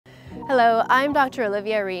Hello, I'm Dr.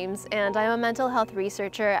 Olivia Remes, and I'm a mental health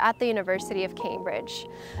researcher at the University of Cambridge.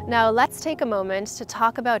 Now let's take a moment to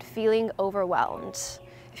talk about feeling overwhelmed.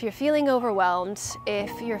 If you're feeling overwhelmed,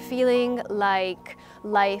 if you're feeling like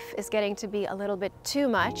life is getting to be a little bit too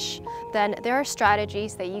much, then there are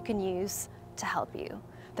strategies that you can use to help you.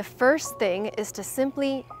 The first thing is to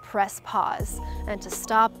simply press pause and to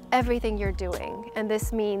stop everything you're doing. And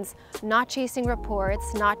this means not chasing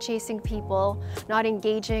reports, not chasing people, not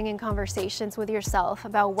engaging in conversations with yourself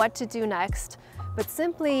about what to do next, but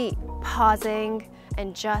simply pausing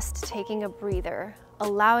and just taking a breather,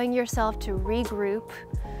 allowing yourself to regroup,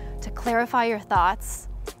 to clarify your thoughts,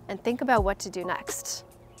 and think about what to do next.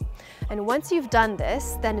 And once you've done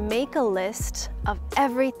this, then make a list of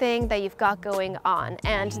everything that you've got going on.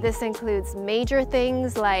 And this includes major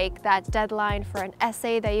things like that deadline for an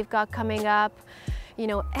essay that you've got coming up,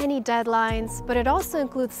 any deadlines, but it also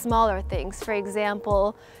includes smaller things. For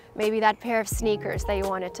example, maybe that pair of sneakers that you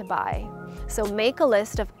wanted to buy. So make a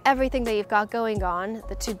list of everything that you've got going on,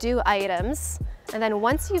 the to-do items, and then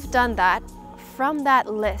once you've done that, from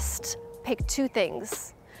that list, pick two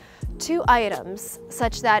things. Two items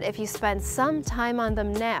such that if you spend some time on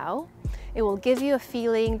them now, it will give you a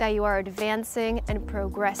feeling that you are advancing and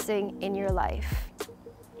progressing in your life.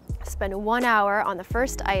 Spend 1 hour on the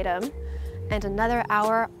first item and another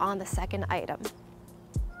hour on the second item.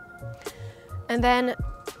 And then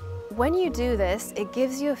when you do this, it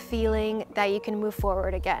gives you a feeling that you can move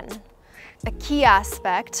forward again. A key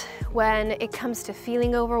aspect when it comes to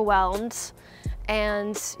feeling overwhelmed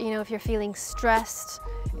and if you're feeling stressed,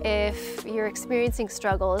 if you're experiencing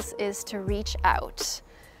struggles, is to reach out.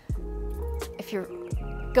 If you're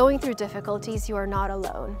going through difficulties, you are not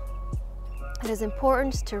alone. It is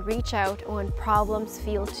important to reach out when problems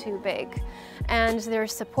feel too big. And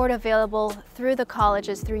there's support available through the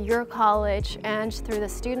colleges, through your college, and through the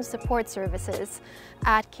student support services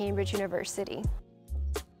at Cambridge University.